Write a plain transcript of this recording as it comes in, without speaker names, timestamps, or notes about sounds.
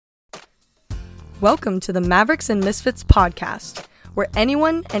Welcome to the Mavericks and Misfits podcast, where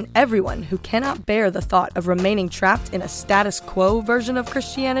anyone and everyone who cannot bear the thought of remaining trapped in a status quo version of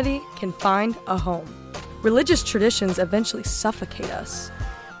Christianity can find a home. Religious traditions eventually suffocate us.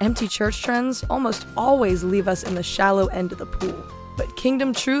 Empty church trends almost always leave us in the shallow end of the pool. But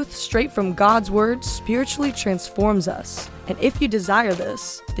kingdom truth straight from God's word spiritually transforms us. And if you desire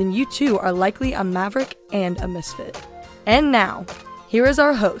this, then you too are likely a maverick and a misfit. And now, here is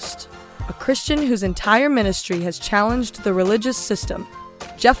our host, a Christian whose entire ministry has challenged the religious system,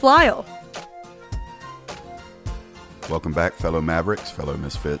 Jeff Lyle. Welcome back, fellow Mavericks, fellow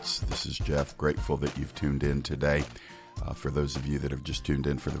Misfits. This is Jeff. Grateful that you've tuned in today. For those of you that have just tuned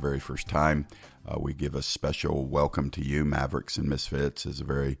in for the very first time, we give a special welcome to you. Mavericks and Misfits is a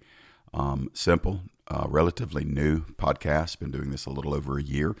very simple, relatively new podcast. Been doing this a little over a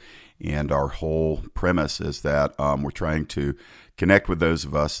year, and our whole premise is that we're trying to connect with those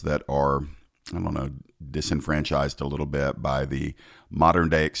of us that are, disenfranchised a little bit by the modern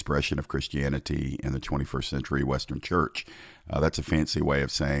day expression of Christianity in the 21st century Western church. That's a fancy way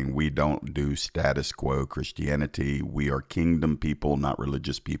of saying we don't do status quo Christianity. We are kingdom people, not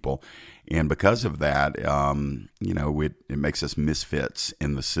religious people. And because of that, it makes us misfits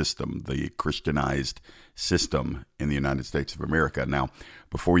in the system, the Christianized system in the United States of America. Now,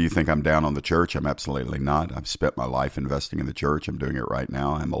 before you think I'm down on the church, I'm absolutely not. I've spent my life investing in the church. I'm doing it right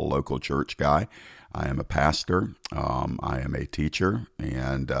now. I'm a local church guy. I am a pastor. I am a teacher,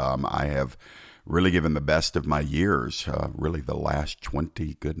 and I have really given the best of my years, really the last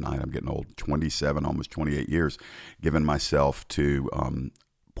 20, good night, I'm getting old, 27, almost 28 years, given myself to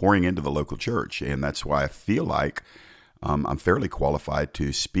pouring into the local church. And that's why I feel like I'm fairly qualified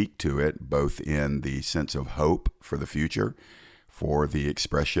to speak to it, both in the sense of hope for the future, for the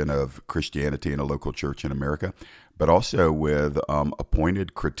expression of Christianity in a local church in America, but also with a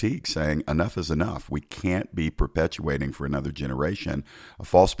pointed critique saying enough is enough. We can't be perpetuating for another generation a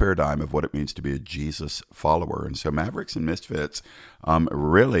false paradigm of what it means to be a Jesus follower. And so Mavericks and Misfits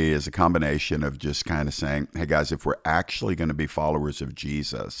really is a combination of just kind of saying, hey guys, if we're actually going to be followers of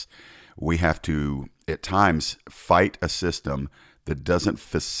Jesus, we have to, at times, fight a system that doesn't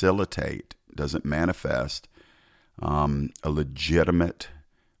facilitate, doesn't manifest a legitimate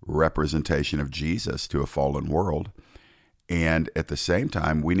representation of Jesus to a fallen world. And at the same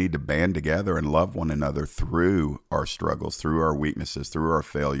time, we need to band together and love one another through our struggles, through our weaknesses, through our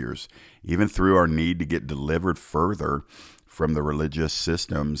failures, even through our need to get delivered further from the religious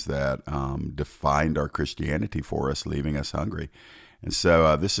systems that defined our Christianity for us, leaving us hungry. And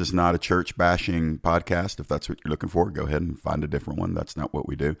so this is not a church bashing podcast. If that's what you're looking for, go ahead and find a different one. That's not what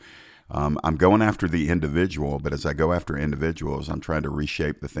we do. I'm going after the individual, but as I go after individuals, I'm trying to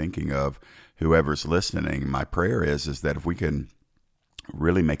reshape the thinking of whoever's listening. My prayer is that if we can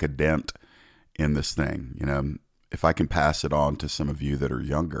really make a dent in this thing, if I can pass it on to some of you that are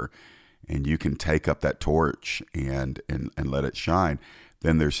younger, and you can take up that torch and let it shine,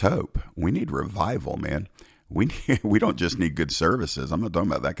 then there's hope. We need revival, man. We don't just need good services. I'm not talking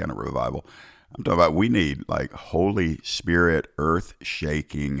about that kind of revival. I'm talking about we need like Holy Spirit, earth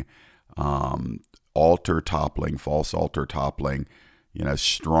shaking, altar toppling, false altar toppling,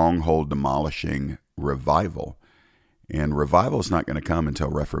 stronghold demolishing revival. And revival is not going to come until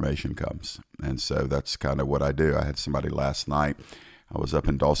Reformation comes. And so that's kind of what I do. I had somebody last night. I was up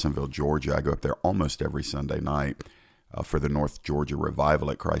in Dawsonville, Georgia. I go up there almost every Sunday night for the North Georgia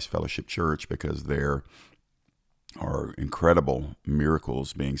Revival at Christ Fellowship Church, because there are incredible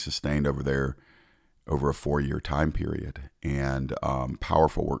miracles being sustained over there over a 4-year time period, and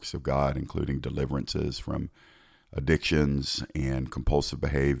powerful works of God, including deliverances from addictions and compulsive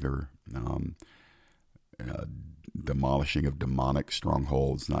behavior, demolishing of demonic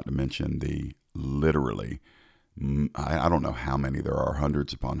strongholds, not to mention the literally, I don't know how many there are,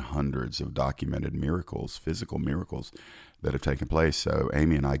 hundreds upon hundreds of documented miracles, physical miracles that have taken place. So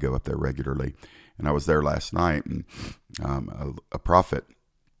Amy and I go up there regularly, and I was there last night, and a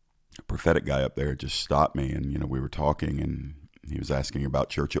prophetic guy up there just stopped me, and we were talking, and he was asking about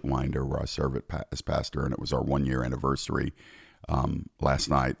church at Winder, where I serve as pastor, and it was our 1-year anniversary last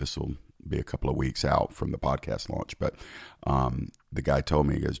night. This will be a couple of weeks out from the podcast launch, but the guy told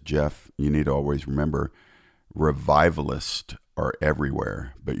me, he goes, Jeff, you need to always remember, revivalists are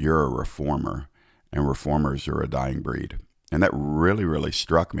everywhere, but you're a reformer, and reformers are a dying breed. And that really, really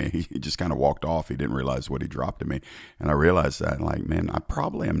struck me. He just kind of walked off. He didn't realize what he dropped to me. And I realized that, I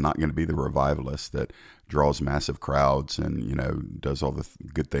probably am not going to be the revivalist that draws massive crowds and, does all the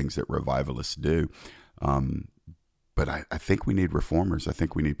good things that revivalists do. But I think we need reformers. I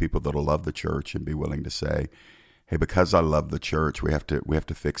think we need people that'll love the church and be willing to say, hey, because I love the church, we have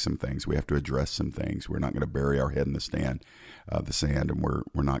to fix some things. We have to address some things. We're not going to bury our head in the sand, and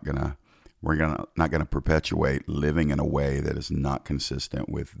we're not going to perpetuate living in a way that is not consistent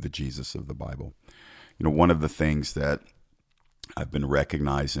with the Jesus of the Bible. You know, one of the things that I've been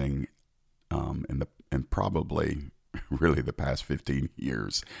recognizing in probably really the past 15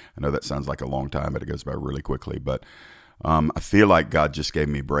 years. I know that sounds like a long time, but it goes by really quickly. But I feel like God just gave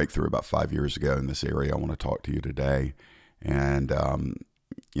me a breakthrough about 5 years ago in this area. I want to talk to you today. And,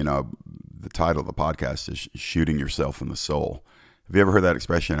 you know, the title of the podcast is Shooting Yourself in the Soul. Have you ever heard that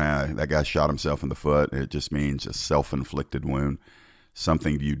expression, that guy shot himself in the foot? It just means a self-inflicted wound,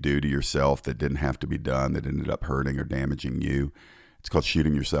 something you do to yourself that didn't have to be done, that ended up hurting or damaging you. It's called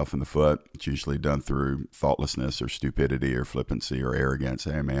shooting yourself in the foot. It's usually done through thoughtlessness or stupidity or flippancy or arrogance.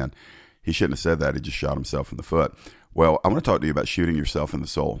 Hey, man, he shouldn't have said that. He just shot himself in the foot. Well, I want to talk to you about shooting yourself in the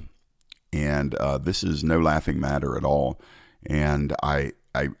soul. And this is no laughing matter at all. And I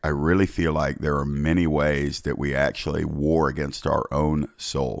really feel like there are many ways that we actually war against our own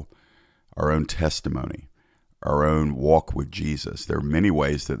soul, our own testimony, our own walk with Jesus. There are many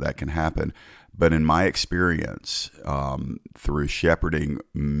ways that can happen. But in my experience, through shepherding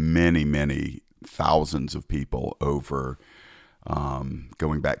many thousands of people over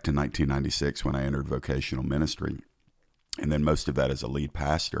going back to 1996 when I entered vocational ministry, and then most of that as a lead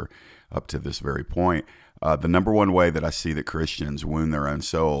pastor up to this very point, the number one way that I see that Christians wound their own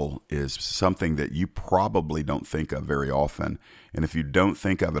soul is something that you probably don't think of very often. And if you don't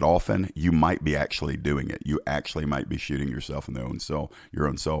think of it often, you might be actually doing it. You actually might be shooting yourself in your own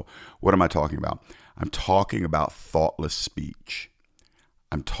soul. What am I talking about? I'm talking about thoughtless speech.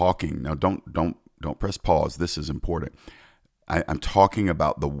 Now don't press pause. This is important. I'm talking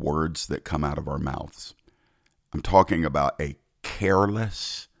about the words that come out of our mouths. I'm talking about a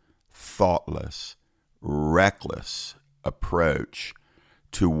careless, thoughtless, reckless approach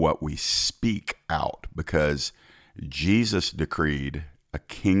to what we speak out, because Jesus decreed a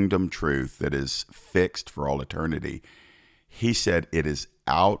kingdom truth that is fixed for all eternity. He said it is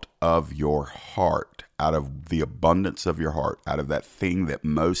out of your heart, out of the abundance of your heart, out of that thing that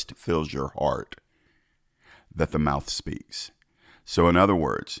most fills your heart, that the mouth speaks. So in other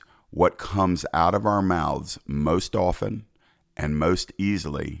words, what comes out of our mouths most often and most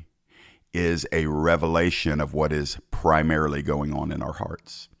easily is a revelation of what is primarily going on in our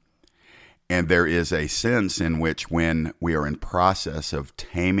hearts. And there is a sense in which when we are in process of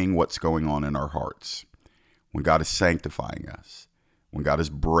taming what's going on in our hearts, when God is sanctifying us, when God is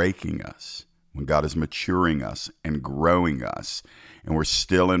breaking us, when God is maturing us and growing us, and we're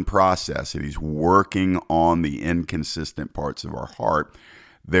still in process and He's working on the inconsistent parts of our heart,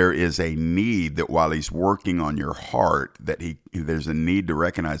 there is a need that while He's working on your heart, that there's a need to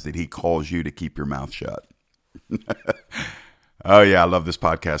recognize that He calls you to keep your mouth shut. Oh yeah, I love this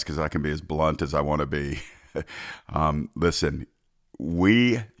podcast because I can be as blunt as I want to be. Listen,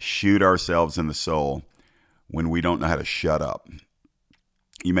 we shoot ourselves in the soul when we don't know how to shut up.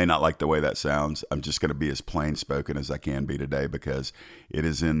 You may not like the way that sounds. I'm just going to be as plain spoken as I can be today, because it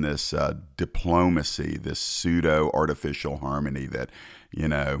is in this diplomacy, this pseudo artificial harmony that, you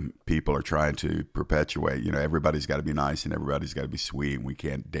know, people are trying to perpetuate. You know, everybody's got to be nice and everybody's got to be sweet, and we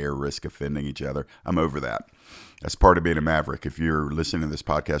can't dare risk offending each other. I'm over that. That's part of being a maverick. If you're listening to this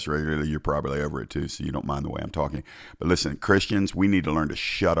podcast regularly, you're probably over it too, so you don't mind the way I'm talking. But listen, Christians, we need to learn to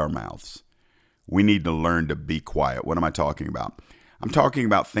shut our mouths. We need to learn to be quiet. What am I talking about? I'm talking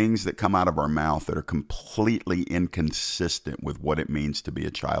about things that come out of our mouth that are completely inconsistent with what it means to be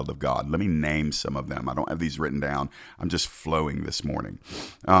a child of God. Let me name some of them. I don't have these written down. I'm just flowing this morning.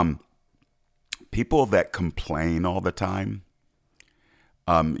 People that complain all the time,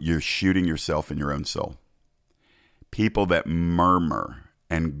 you're shooting yourself in your own soul. People that murmur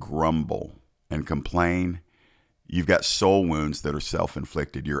and grumble and complain, you've got soul wounds that are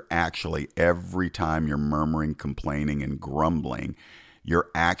self-inflicted. You're actually, every time you're murmuring, complaining, and grumbling, you're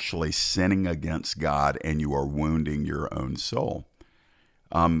actually sinning against God and you are wounding your own soul.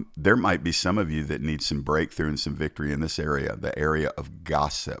 There might be some of you that need some breakthrough and some victory in this area, the area of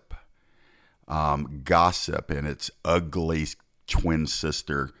gossip. Gossip and its ugly twin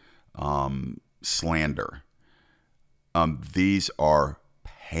sister, slander. These are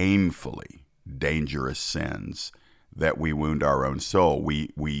painfully dangerous sins that we wound our own soul.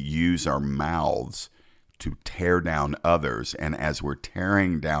 We use our mouths to tear down others, and as we're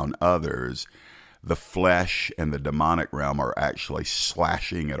tearing down others, the flesh and the demonic realm are actually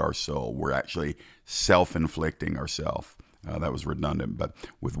slashing at our soul. We're actually self-inflicting ourselves. That was redundant, but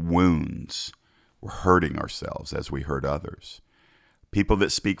with wounds, we're hurting ourselves as we hurt others. People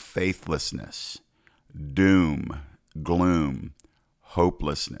that speak faithlessness, doom, gloom,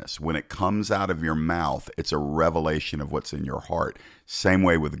 hopelessness. When it comes out of your mouth, it's a revelation of what's in your heart. Same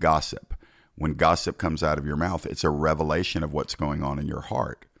way with gossip. When gossip comes out of your mouth, it's a revelation of what's going on in your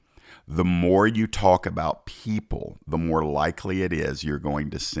heart. The more you talk about people, the more likely it is you're going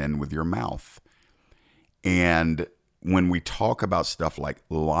to sin with your mouth. And when we talk about stuff like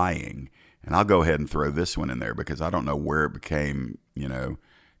lying, and I'll go ahead and throw this one in there because I don't know where it became,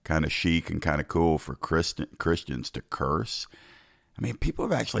 kind of chic and kind of cool for Christians to curse. I mean, people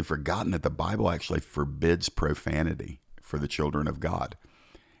have actually forgotten that the Bible actually forbids profanity for the children of God.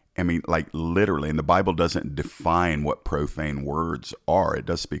 I mean, like literally, and the Bible doesn't define what profane words are. It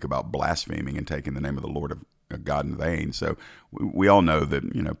does speak about blaspheming and taking the name of the Lord of God in vain. So we all know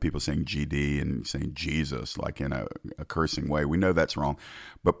that, people saying GD and saying Jesus like in a cursing way. We know that's wrong.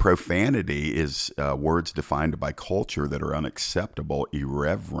 But profanity is words defined by culture that are unacceptable,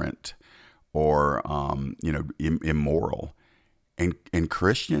 irreverent, or, immoral. And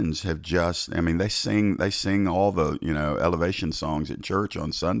Christians have they sing all the, elevation songs at church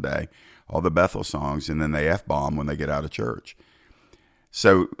on Sunday, all the Bethel songs, and then they F-bomb when they get out of church.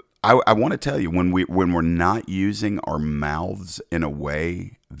 So I want to tell you, when we're not using our mouths in a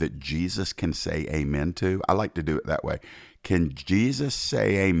way that Jesus can say amen to, I like to do it that way. Can Jesus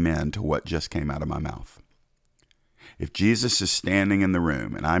say amen to what just came out of my mouth? If Jesus is standing in the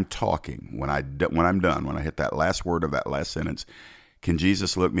room and I'm talking, when I'm done, when I hit that last word of that last sentence, can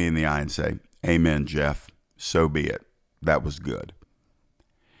Jesus look me in the eye and say, amen, Jeff, so be it. That was good.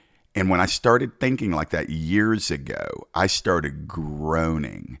 And when I started thinking like that years ago, I started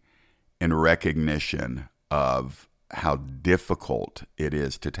groaning in recognition of how difficult it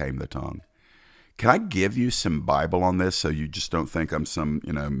is to tame the tongue. Can I give you some Bible on this so you just don't think I'm some,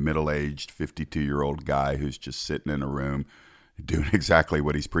 middle-aged 52-year-old guy who's just sitting in a room doing exactly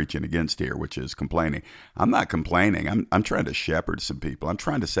what he's preaching against here, which is complaining. I'm not complaining. I'm trying to shepherd some people. I'm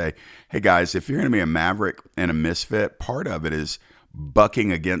trying to say, hey guys, if you're going to be a maverick and a misfit, part of it is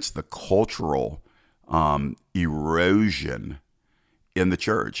bucking against the cultural erosion in the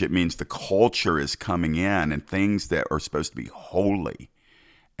church. It means the culture is coming in, and things that are supposed to be holy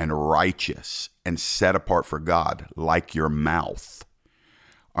and righteous and set apart for God, like your mouth,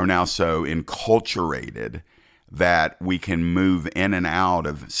 are now so enculturated that we can move in and out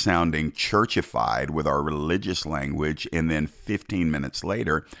of sounding churchified with our religious language, and then 15 minutes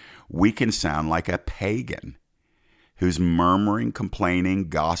later, we can sound like a pagan who's murmuring, complaining,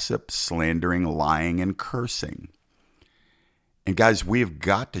 gossip, slandering, lying, and cursing. And guys, we've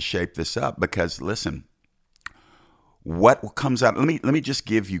got to shape this up because, listen, what comes out, let me just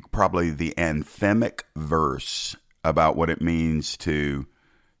give you probably the anthemic verse about what it means to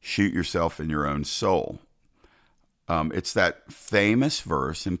shoot yourself in your own soul. It's that famous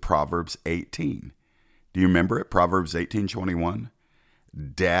verse in Proverbs 18. Do you remember it? Proverbs 18:21.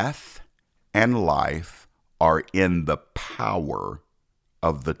 Death and life are in the power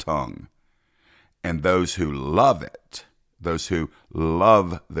of the tongue, and those who love it, those who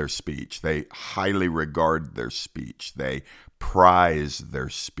love their speech, they highly regard their speech, they prize their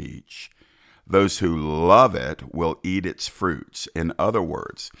speech. Those who love it will eat its fruits. In other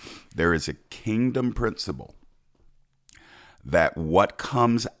words, there is a kingdom principle that what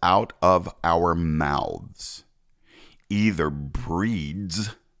comes out of our mouths either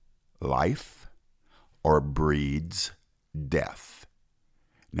breeds life or breeds death.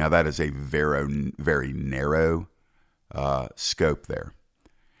 Now, that is a very, very narrow scope there.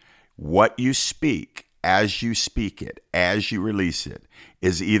 What you speak, as you speak it, as you release it,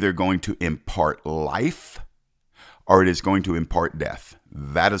 is either going to impart life or it is going to impart death.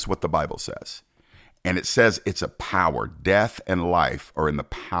 That is what the Bible says. And it says it's a power. Death and life are in the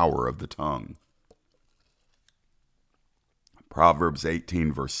power of the tongue. Proverbs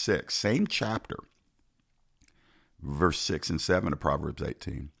 18, verse 6, same chapter, verse 6 and 7 of Proverbs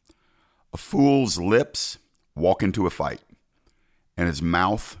 18. A fool's lips walk into a fight, and his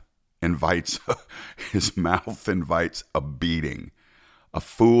mouth invites a beating. A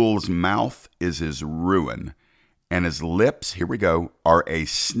fool's mouth is his ruin, and his lips, here we go, are a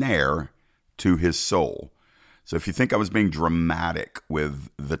snare to his soul. So if you think I was being dramatic with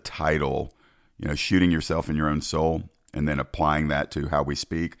the title, shooting yourself in your own soul, and then applying that to how we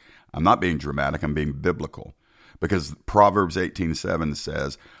speak, I'm not being dramatic, I'm being biblical. Because Proverbs 18:7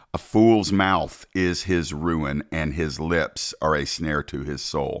 says, a fool's mouth is his ruin, and his lips are a snare to his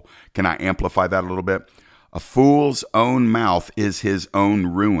soul. Can I amplify that a little bit? A fool's own mouth is his own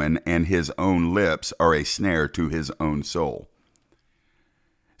ruin, and his own lips are a snare to his own soul.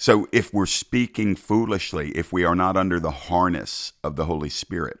 So if we're speaking foolishly, if we are not under the harness of the Holy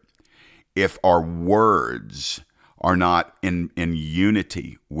Spirit, if our words are not in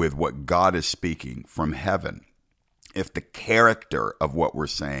unity with what God is speaking from heaven, if the character of what we're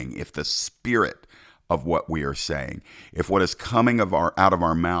saying, if the spirit of what we are saying, if what is coming out of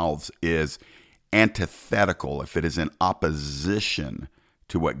our mouths is antithetical, if it is in opposition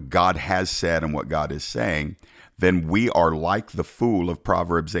to what God has said and what God is saying, then we are like the fool of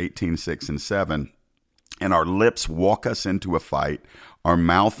Proverbs 18:6 and 7, and our lips walk us into a fight. Our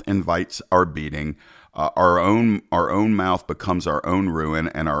mouth invites our beating. Our own mouth becomes our own ruin,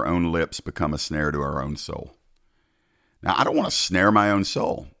 and our own lips become a snare to our own soul. Now, I don't want to snare my own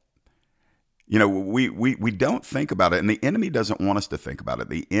soul. You know, we don't think about it, and the enemy doesn't want us to think about it.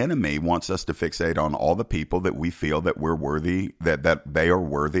 The enemy wants us to fixate on all the people that we feel that we're worthy, that they are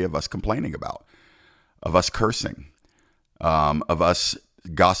worthy of us complaining about, of us cursing, of us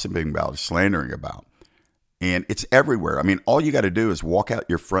gossiping about, slandering about. And it's everywhere. I mean, all you got to do is walk out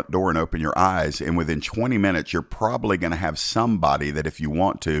your front door and open your eyes, and within 20 minutes, you're probably going to have somebody that if you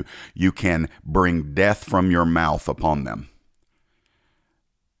want to, you can bring death from your mouth upon them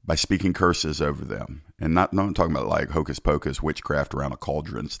by speaking curses over them. And not I'm talking about like hocus pocus, witchcraft around a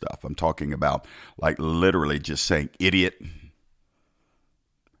cauldron stuff. I'm talking about like literally just saying idiot,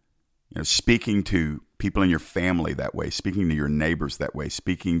 speaking to people in your family that way, speaking to your neighbors that way,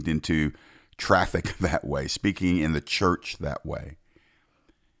 speaking into traffic that way, speaking in the church that way.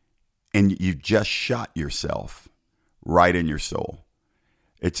 And you've just shot yourself right in your soul.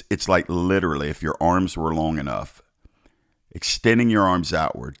 It's like literally, if your arms were long enough, extending your arms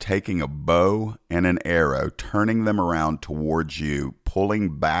outward, taking a bow and an arrow, turning them around towards you,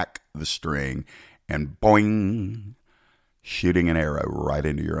 pulling back the string, and boing, shooting an arrow right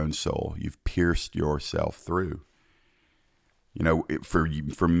into your own soul. You've pierced yourself through.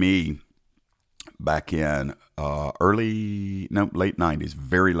 For me, back in late 90s,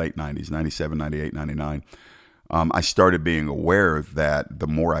 very late 90s, 97, 98, 99, I started being aware that the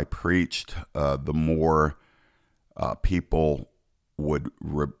more I preached, the more people would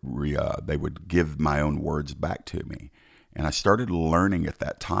they would give my own words back to me. And I started learning at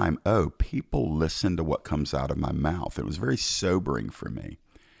that time, people listen to what comes out of my mouth. It was very sobering for me.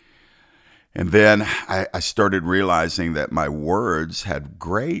 And then I started realizing that my words had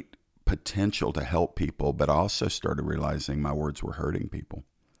great potential to help people, but I also started realizing my words were hurting people.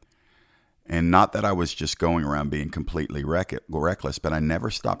 And not that I was just going around being completely reckless, but I never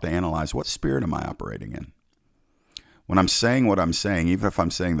stopped to analyze, what spirit am I operating in? When I'm saying what I'm saying, even if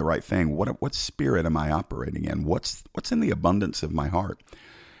I'm saying the right thing, what spirit am I operating in? What's in the abundance of my heart?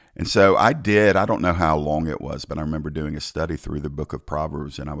 And so I don't know how long it was, but I remember doing a study through the book of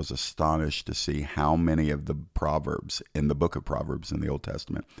Proverbs, and I was astonished to see how many of the Proverbs in the book of Proverbs in the Old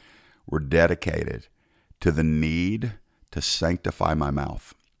Testament were dedicated to the need to sanctify my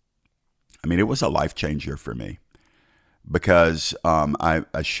mouth. I mean, it was a life changer for me. Because I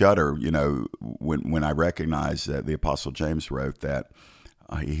shudder, when I recognize that the Apostle James wrote that,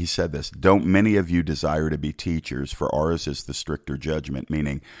 he said this, "Don't many of you desire to be teachers, for ours is the stricter judgment,"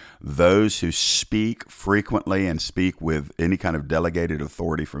 meaning those who speak frequently and speak with any kind of delegated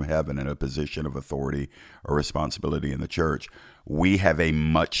authority from heaven in a position of authority or responsibility in the church. We have a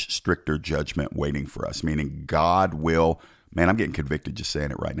much stricter judgment waiting for us, meaning God will, man, I'm getting convicted just saying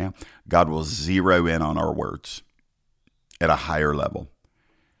it right now, God will zero in on our words at a higher level.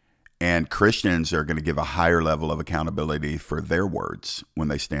 And Christians are going to give a higher level of accountability for their words when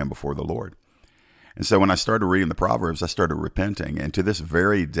they stand before the Lord. And so when I started reading the Proverbs, I started repenting. And to this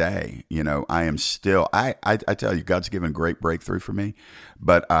very day, I am still, I tell you, God's given great breakthrough for me,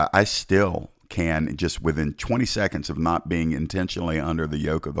 but I still can, just within 20 seconds of not being intentionally under the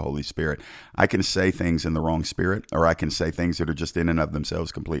yoke of the Holy Spirit, I can say things in the wrong spirit, or I can say things that are just in and of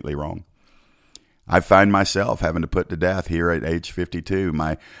themselves completely wrong. I find myself having to put to death here at age 52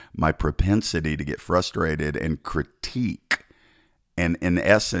 my propensity to get frustrated and critique and, in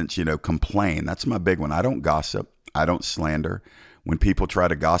essence, complain. That's my big one. I don't gossip. I don't slander. When people try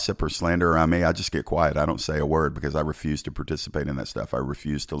to gossip or slander around me, I just get quiet. I don't say a word because I refuse to participate in that stuff. I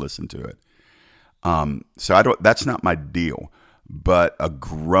refuse to listen to it. So that's not my deal. But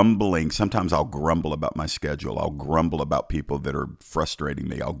sometimes I'll grumble about my schedule. I'll grumble about people that are frustrating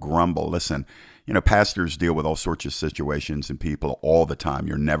me. I'll grumble. Listen, pastors deal with all sorts of situations and people all the time.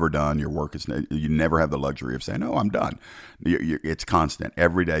 You're never done. Your work you never have the luxury of saying, "Oh, I'm done." It's constant.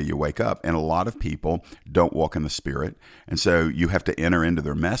 Every day you wake up, and a lot of people don't walk in the Spirit. And so you have to enter into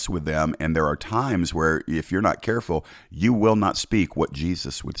their mess with them. And there are times where, if you're not careful, you will not speak what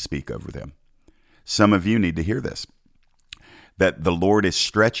Jesus would speak over them. Some of you need to hear this, that the Lord is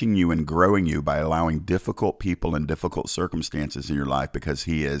stretching you and growing you by allowing difficult people and difficult circumstances in your life, because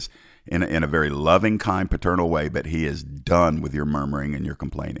He is in a very loving, kind, paternal way, but he is done with your murmuring and your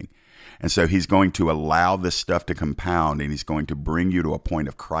complaining. And so he's going to allow this stuff to compound, and he's going to bring you to a point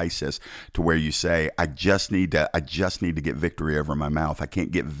of crisis to where you say, I just need to get victory over my mouth. I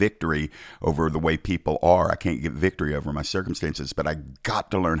can't get victory over the way people are. I can't get victory over my circumstances, but I got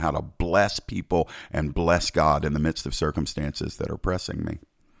to learn how to bless people and bless God in the midst of circumstances that are pressing me.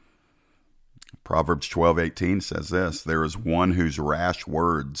 Proverbs 12:18 says this, there is one whose rash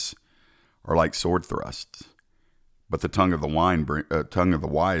words are like sword thrusts, but the tongue of the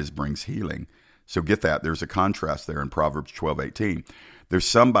wise brings healing. So get that. There's a contrast there in Proverbs 12:18. There's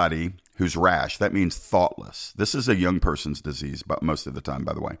somebody who's rash. That means thoughtless. This is a young person's disease, but most of the time,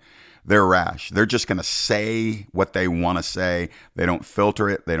 by the way. They're rash. They're just going to say what they want to say. They don't filter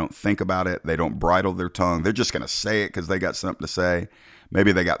it. They don't think about it. They don't bridle their tongue. They're just going to say it because they got something to say.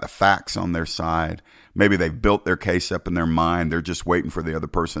 Maybe they got the facts on their side. Maybe they've built their case up in their mind. They're just waiting for the other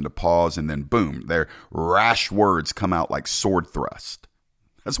person to pause, and then boom, their rash words come out like sword thrust.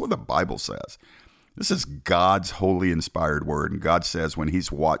 That's what the Bible says. This is God's holy inspired word. And God says when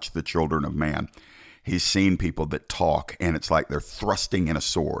he's watched the children of man, he's seen people that talk, and it's like they're thrusting in a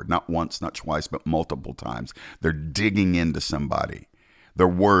sword, not once, not twice, but multiple times. They're digging into somebody. Their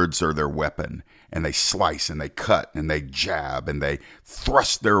words are their weapon, and they slice and they cut and they jab and they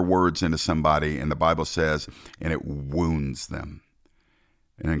thrust their words into somebody, and the Bible says, and it wounds them.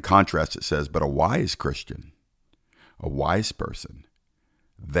 And in contrast, it says, but a wise Christian, a wise person,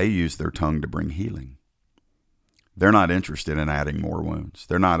 they use their tongue to bring healing. They're not interested in adding more wounds.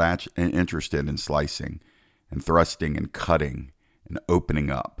 They're not interested in slicing and thrusting and cutting and opening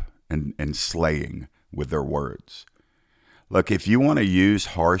up and slaying with their words. Look, if you want to use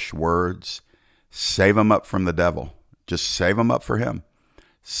harsh words, save them up from the devil. Just save them up for him.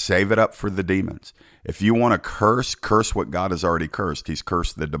 Save it up for the demons. If you want to curse what God has already cursed. He's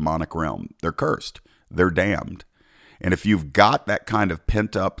cursed the demonic realm. They're cursed. They're damned. And if you've got that kind of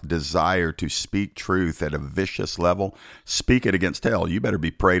pent-up desire to speak truth at a vicious level, speak it against hell. You better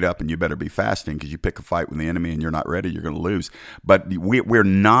be prayed up and you better be fasting, because you pick a fight with the enemy and you're not ready, you're going to lose. But we're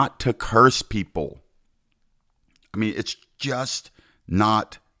not to curse people. I mean, it's just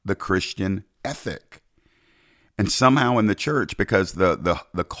not the Christian ethic. And somehow in the church, because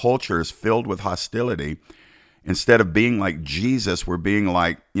the culture is filled with hostility, instead of being like Jesus, we're being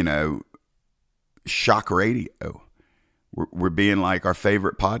like, shock radio. We're being like our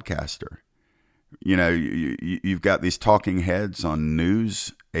favorite podcaster. You've got these talking heads on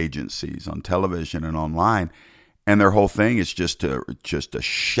news agencies, on television and online, and their whole thing is just to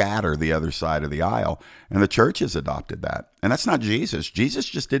shatter the other side of the aisle. And the church has adopted that. And that's not Jesus. Jesus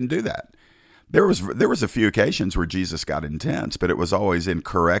just didn't do that. There was a few occasions where Jesus got intense, but it was always in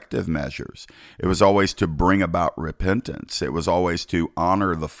corrective measures. It was always to bring about repentance. It was always to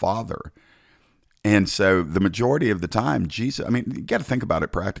honor the Father. And so the majority of the time, Jesus, you got to think about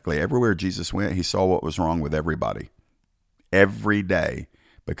it practically. Everywhere Jesus went, he saw what was wrong with everybody. Every day,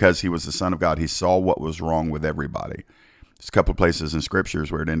 because he was the Son of God, he saw what was wrong with everybody. There's a couple of places in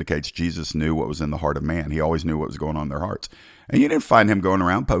scriptures where it indicates Jesus knew what was in the heart of man. He always knew what was going on in their hearts. And you didn't find him going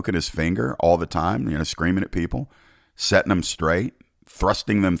around poking his finger all the time, screaming at people, setting them straight,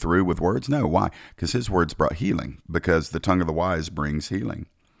 thrusting them through with words. No, why? Because his words brought healing, because the tongue of the wise brings healing.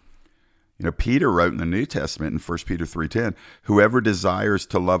 Peter wrote in the New Testament in 1 Peter 3:10, whoever desires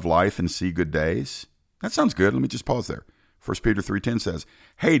to love life and see good days. That sounds good. Let me just pause there. 1 Peter 3:10 says,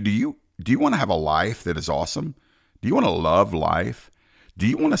 hey, do you want to have a life that is awesome? Do you want to love life? Do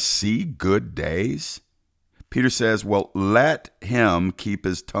you want to see good days? Peter says, well, let him keep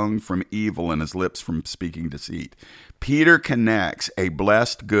his tongue from evil and his lips from speaking deceit. Peter connects a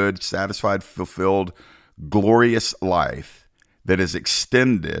blessed, good, satisfied, fulfilled, glorious life that is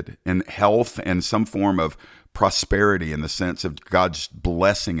extended in health and some form of prosperity in the sense of God's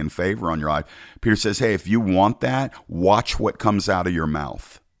blessing and favor on your life. Peter says, hey, if you want that, watch what comes out of your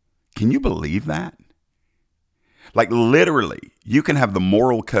mouth. Can you believe that? Like literally, you can have the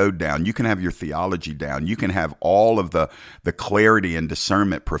moral code down. You can have your theology down. You can have all of the clarity and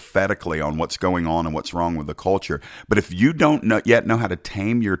discernment prophetically on what's going on and what's wrong with the culture. But if you don't yet know how to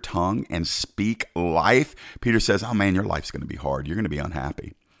tame your tongue and speak life, Peter says, oh man, your life's going to be hard. You're going to be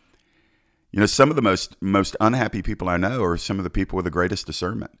unhappy. Some of the most unhappy people I know are some of the people with the greatest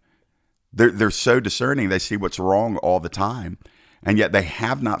discernment. They're so discerning. They see what's wrong all the time. And yet they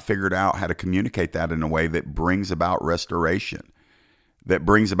have not figured out how to communicate that in a way that brings about restoration, that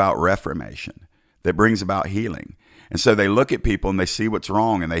brings about reformation, that brings about healing. And so they look at people and they see what's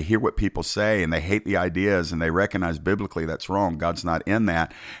wrong and they hear what people say and they hate the ideas and they recognize biblically that's wrong. God's not in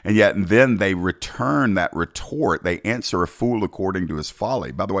that. And yet, and then they return that retort. They answer a fool according to his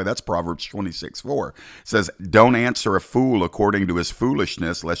folly. By the way, that's Proverbs 26:4. It says, don't answer a fool according to his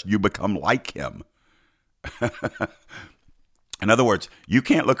foolishness, lest you become like him. In other words, you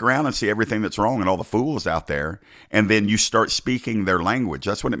can't look around and see everything that's wrong and all the fools out there, and then you start speaking their language.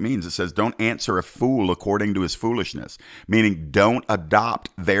 That's what it means. It says, don't answer a fool according to his foolishness, meaning don't adopt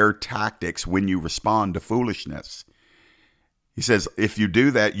their tactics when you respond to foolishness. He says, if you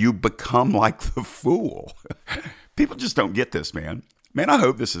do that, you become like the fool. People just don't get this, man. Man, I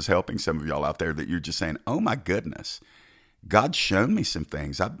hope this is helping some of y'all out there that you're just saying, oh my goodness, God's shown me some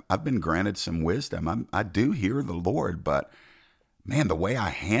things. I've been granted some wisdom. I do hear the Lord, but man, the way I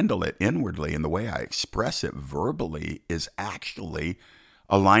handle it inwardly and the way I express it verbally is actually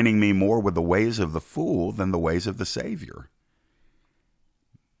aligning me more with the ways of the fool than the ways of the Savior.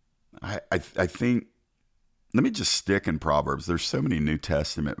 I think, let me just stick in Proverbs. There's so many New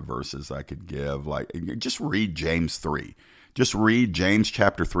Testament verses I could give. Like, just read James 3. Just read James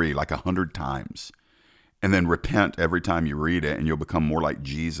chapter 3 like 100 times. And then repent every time you read it, and you'll become more like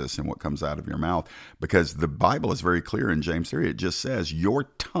Jesus in what comes out of your mouth. Because the Bible is very clear in James 3. It just says, your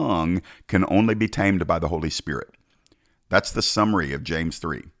tongue can only be tamed by the Holy Spirit. That's the summary of James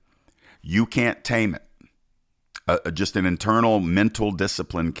 3. You can't tame it. Just an internal mental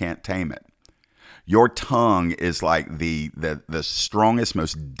discipline can't tame it. Your tongue is like the strongest,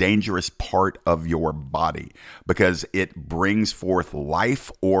 most dangerous part of your body because it brings forth life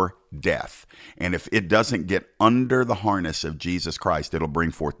or death. And if it doesn't get under the harness of Jesus Christ, it'll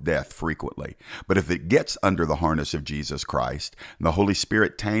bring forth death frequently. But if it gets under the harness of Jesus Christ, the Holy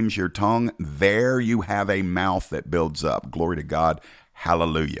Spirit tames your tongue, there you have a mouth that builds up. Glory to God.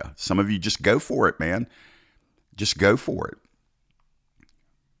 Hallelujah. Some of you just go for it, man. Just go for it.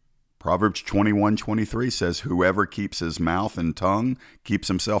 Proverbs 21:23 says, whoever keeps his mouth and tongue keeps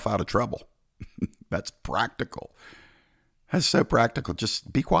himself out of trouble. That's practical. That's so practical.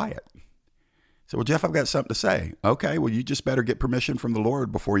 Just be quiet. So, well, Jeff, I've got something to say. Okay, well, you just better get permission from the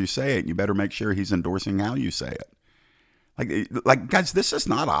Lord before you say it. You better make sure he's endorsing how you say it. Like guys, this is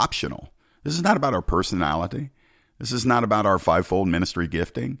not optional. This is not about our personality. This is not about our fivefold ministry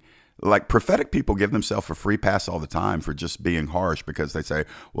gifting. Like prophetic people give themselves a free pass all the time for just being harsh because they say,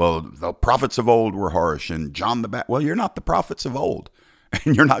 well, the prophets of old were harsh and John the Baptist. Well, you're not the prophets of old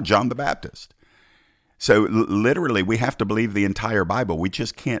and you're not John the Baptist. So literally we have to believe the entire Bible. We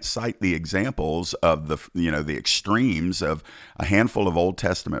just can't cite the examples of the extremes of a handful of Old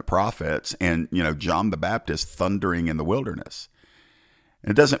Testament prophets and, John the Baptist thundering in the wilderness.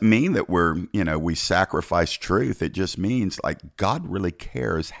 It doesn't mean that we sacrifice truth. It just means like God really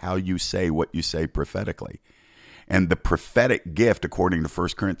cares how you say what you say prophetically. And the prophetic gift, according to 1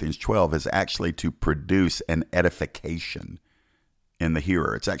 Corinthians 12, is actually to produce an edification in the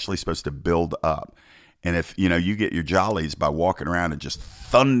hearer. It's actually supposed to build up. And if, you get your jollies by walking around and just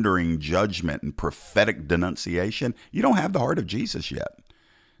thundering judgment and prophetic denunciation, you don't have the heart of Jesus yet.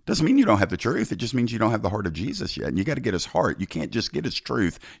 Doesn't mean you don't have the truth. It just means you don't have the heart of Jesus yet. And you got to get his heart. You can't just get his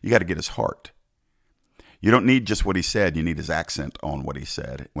truth. You got to get his heart. You don't need just what he said. You need his accent on what he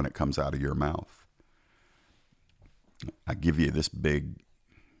said when it comes out of your mouth. I give you this big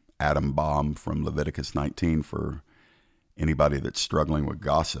atom bomb from Leviticus 19 for anybody that's struggling with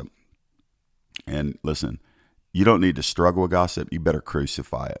gossip. And listen, you don't need to struggle with gossip. You better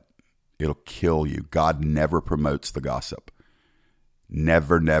crucify it. It'll kill you. God never promotes the gossip.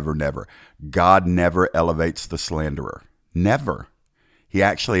 Never, never, never. God never elevates the slanderer. Never. He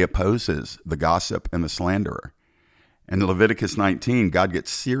actually opposes the gossip and the slanderer. In Leviticus 19, God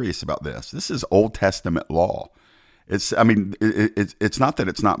gets serious about this. This is Old Testament law. It's not that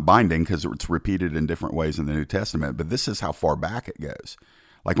it's not binding because it's repeated in different ways in the New Testament, but this is how far back it goes.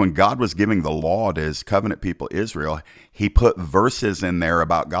 Like when God was giving the law to his covenant people, Israel, he put verses in there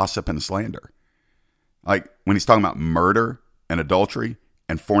about gossip and slander. Like when he's talking about murder and adultery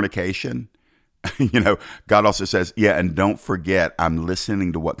and fornication, God also says, yeah, and don't forget, I'm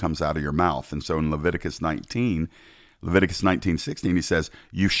listening to what comes out of your mouth. And so in Leviticus 19:16, he says,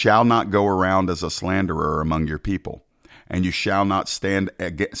 you shall not go around as a slanderer among your people, and you shall not stand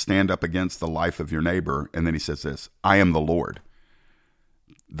up against the life of your neighbor. And then he says this, I am the Lord.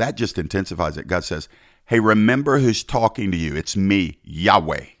 That just intensifies it. God says, hey, remember who's talking to you. It's me,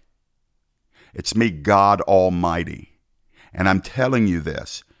 Yahweh. It's me, God Almighty. And I'm telling you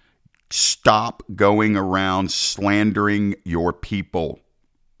this, stop going around slandering your people.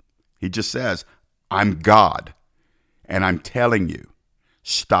 He just says, I'm God. And I'm telling you,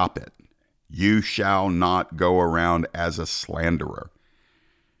 stop it. You shall not go around as a slanderer.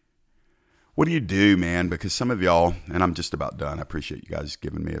 What do you do, man? Because some of y'all, and I'm just about done. I appreciate you guys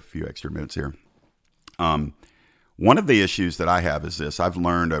giving me a few extra minutes here. One of the issues that I have is this. I've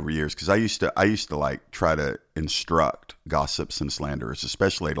learned over years, because I used to like try to instruct gossips and slanderers,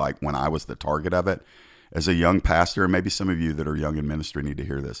 especially like when I was the target of it as a young pastor. And maybe some of you that are young in ministry need to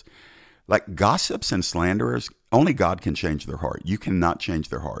hear this. Like gossips and slanderers, only God can change their heart. You cannot change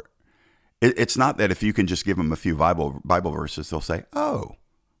their heart. It's not that if you can just give them a few Bible verses, they'll say, "Oh,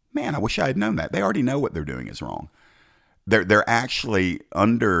 man, I wish I had known that." They already know what they're doing is wrong. They're actually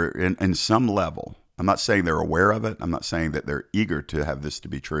under, in some level. I'm not saying they're aware of it. I'm not saying that they're eager to have this to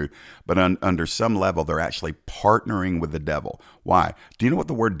be true, but under some level, they're actually partnering with the devil. Why? Do you know what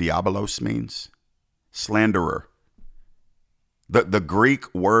the word diabolos means? Slanderer. The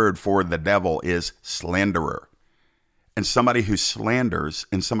Greek word for the devil is slanderer. And somebody who slanders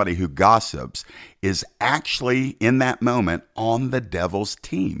and somebody who gossips is actually in that moment on the devil's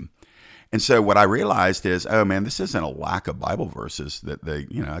team. And so what I realized is, oh man, this isn't a lack of Bible verses that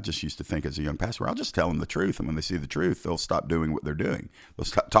I just used to think as a young pastor, I'll just tell them the truth. And when they see the truth, they'll stop doing what they're doing. They'll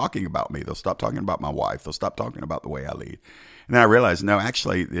stop talking about me. They'll stop talking about my wife. They'll stop talking about the way I lead. And then I realized, no,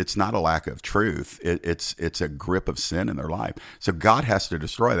 actually, it's not a lack of truth. It's a grip of sin in their life. So God has to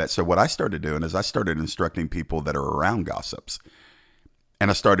destroy that. So what I started doing is I started instructing people that are around gossips.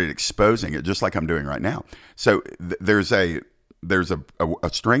 And I started exposing it just like I'm doing right now. So there's a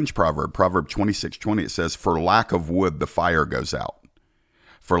strange proverb, Proverb 26:20. It says, "For lack of wood, the fire goes out."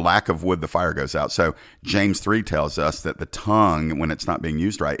 For lack of wood, the fire goes out. So James 3 tells us that the tongue, when it's not being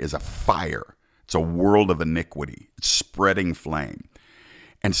used right, is a fire. It's a world of iniquity. It's spreading flame.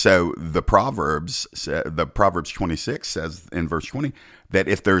 And so the Proverbs 26 says in verse 20 that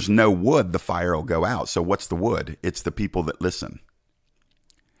if there's no wood, the fire will go out. So what's the wood? It's the people that listen.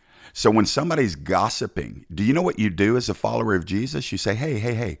 So when somebody's gossiping, do you know what you do as a follower of Jesus? You say,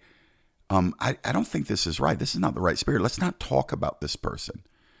 hey, I don't think this is right. This is not the right spirit. Let's not talk about this person.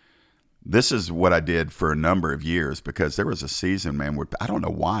 This is what I did for a number of years, because there was a season, man, where I don't know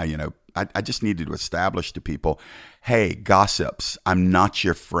why, I just needed to establish to people, hey, gossips, I'm not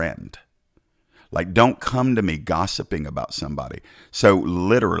your friend. Like, don't come to me gossiping about somebody. So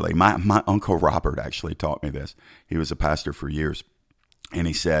literally, my Uncle Robert actually taught me this. He was a pastor for years. And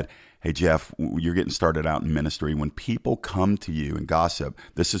he said, hey, Jeff, you're getting started out in ministry. When people come to you and gossip,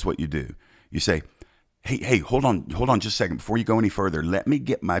 this is what you do. You say, hey, hold on just a second. Before you go any further,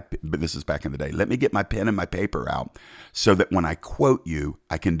 but this is back in the day, let me get my pen and my paper out so that when I quote you,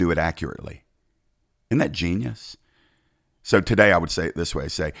 I can do it accurately. Isn't that genius? So today I would say it this way.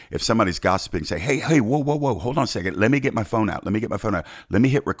 Say, if somebody's gossiping, say, hey, whoa, hold on a second. Let me get my phone out. Let me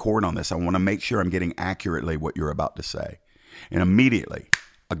hit record on this. I want to make sure I'm getting accurately what you're about to say. And immediately,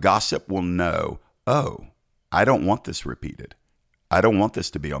 a gossip will know, oh, I don't want this repeated. I don't want this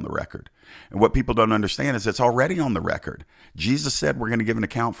to be on the record. And what people don't understand is it's already on the record. Jesus said we're going to give an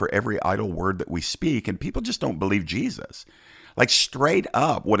account for every idle word that we speak, and people just don't believe Jesus. Like straight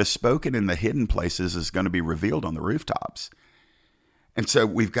up, what is spoken in the hidden places is going to be revealed on the rooftops. And so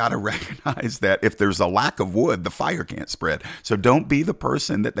we've got to recognize that if there's a lack of wood, the fire can't spread. So don't be the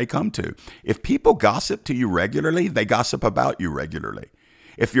person that they come to. If people gossip to you regularly, they gossip about you regularly.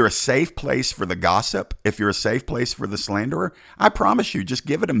 If you're a safe place for the gossip, if you're a safe place for the slanderer, I promise you, just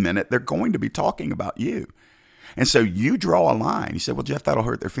give it a minute. They're going to be talking about you. And so you draw a line. You say, well, Jeff, that'll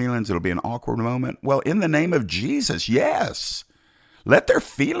hurt their feelings. It'll be an awkward moment. Well, in the name of Jesus, yes. Let their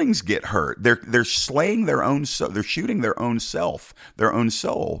feelings get hurt. They're slaying their own soul. They're shooting their own self, their own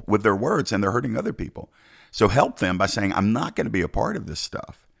soul with their words, and they're hurting other people. So help them by saying, I'm not going to be a part of this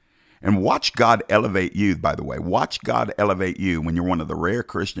stuff. And watch God elevate you, by the way. Watch God elevate you when you're one of the rare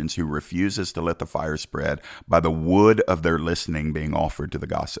Christians who refuses to let the fire spread by the wood of their listening being offered to the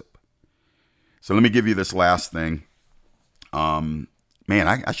gossip. So let me give you this last thing. Man,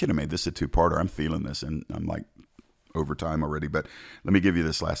 I should have made this a two-parter. I'm feeling this, and I'm like over time already. But let me give you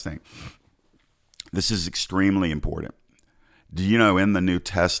this last thing. This is extremely important. Do you know in the New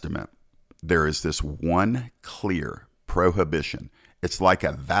Testament, there is this one clear prohibition. It's like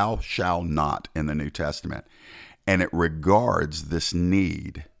a thou shalt not in the New Testament. And it regards this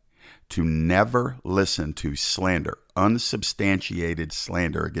need to never listen to slander, unsubstantiated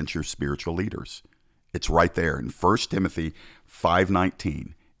slander against your spiritual leaders. It's right there in 1 Timothy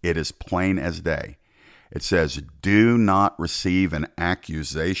 5:19. It is plain as day. It says, do not receive an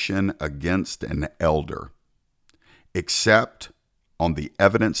accusation against an elder, except on the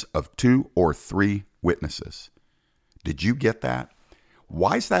evidence of 2 or 3 witnesses. Did you get that?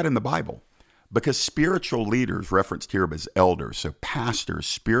 Why is that in the Bible? Because spiritual leaders, referenced here as elders, so pastors,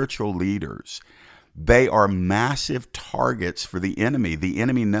 spiritual leaders, they are massive targets for the enemy. The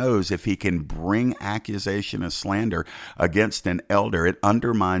enemy knows if he can bring accusation and slander against an elder, it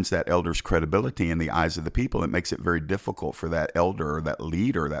undermines that elder's credibility in the eyes of the people. It makes it very difficult for that elder or that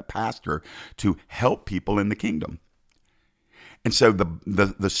leader, that pastor, to help people in the kingdom. And so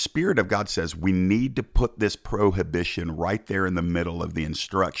the Spirit of God says we need to put this prohibition right there in the middle of the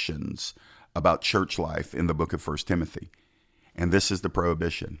instructions about church life in the book of 1 Timothy. And this is the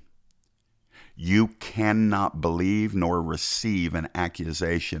prohibition. You cannot believe nor receive an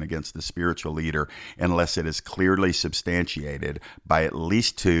accusation against the spiritual leader unless it is clearly substantiated by at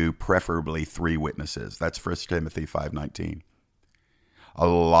least 2, preferably 3 witnesses. That's 1 Timothy 5:19. A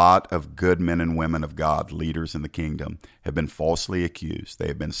lot of good men and women of God, leaders in the kingdom, have been falsely accused. They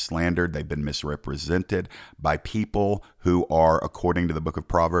have been slandered. They've been misrepresented by people who are, according to the book of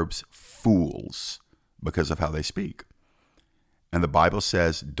Proverbs, fools because of how they speak. And the Bible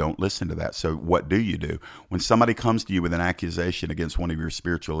says, don't listen to that. So what do? When somebody comes to you with an accusation against one of your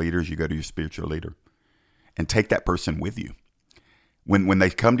spiritual leaders, you go to your spiritual leader and take that person with you. When they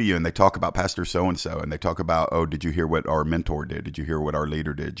come to you and they talk about Pastor so-and-so and they talk about, oh, did you hear what our mentor did? Did you hear what our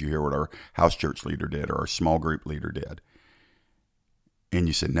leader did? Did you hear what our house church leader did or our small group leader did? And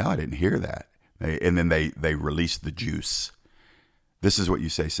you said, no, I didn't hear that. And then they release the juice. This is what you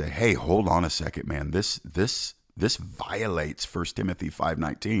say, hey, hold on a second, man. This violates 1 Timothy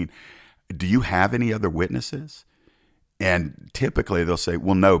 5:19. Do you have any other witnesses? And typically they'll say,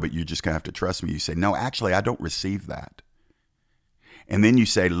 well, no, but you're just going to have to trust me. You say, no, actually, I don't receive that. And then you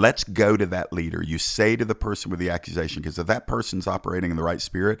say, let's go to that leader. You say to the person with the accusation, because if that person's operating in the right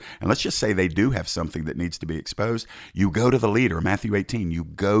spirit, and let's just say they do have something that needs to be exposed, you go to the leader. Matthew 18, you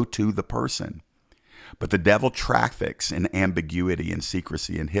go to the person. But the devil traffics in ambiguity and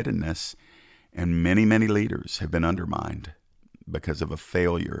secrecy and hiddenness, and many, many leaders have been undermined because of a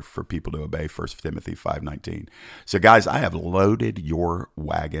failure for people to obey 1 Timothy 5:19. So guys, I have loaded your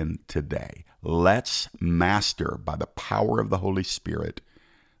wagon today. Let's master by the power of the Holy Spirit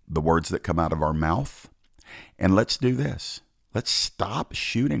the words that come out of our mouth. And let's do this. Let's stop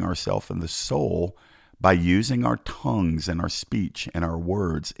shooting ourselves in the soul by using our tongues and our speech and our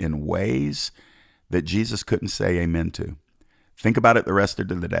words in ways that Jesus couldn't say amen to. Think about it the rest of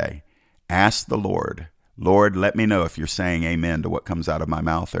the day. Ask the Lord, let me know if you're saying amen to what comes out of my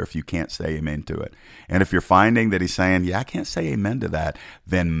mouth or if you can't say amen to it. And if you're finding that he's saying, yeah, I can't say amen to that,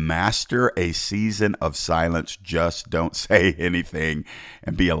 then master a season of silence. Just don't say anything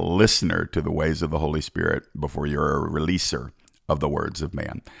and be a listener to the ways of the Holy Spirit before you're a releaser of the words of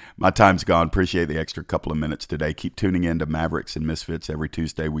man. My time's gone. Appreciate the extra couple of minutes today. Keep tuning in to Mavericks and Misfits. Every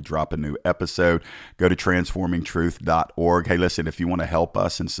Tuesday we drop a new episode. Go to transformingtruth.org. Hey, listen, if you want to help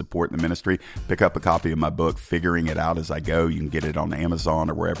us and support the ministry, pick up a copy of my book, Figuring It Out As I Go. You can get it on Amazon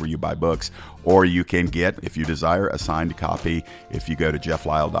or wherever you buy books, or you can get, if you desire, a signed copy. If you go to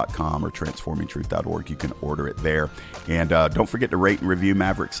jefflyle.com or transformingtruth.org, you can order it there. And don't forget to rate and review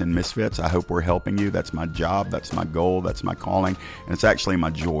Mavericks and Misfits. I hope we're helping you. That's my job. That's my goal. That's my calling. And it's actually my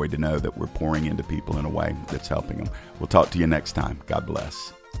joy to know that we're pouring into people in a way that's helping them. We'll talk to you next time. God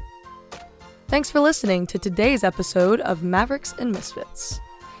bless. Thanks for listening to today's episode of Mavericks and Misfits.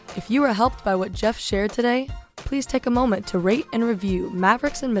 If you were helped by what Jeff shared today, please take a moment to rate and review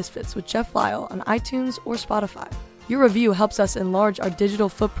Mavericks and Misfits with Jeff Lyle on iTunes or Spotify. Your review helps us enlarge our digital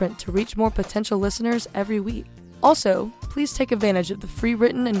footprint to reach more potential listeners every week. Also, please take advantage of the free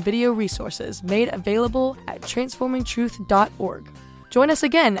written and video resources made available at transformingtruth.org. Join us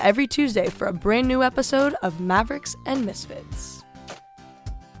again every Tuesday for a brand new episode of Mavericks and Misfits.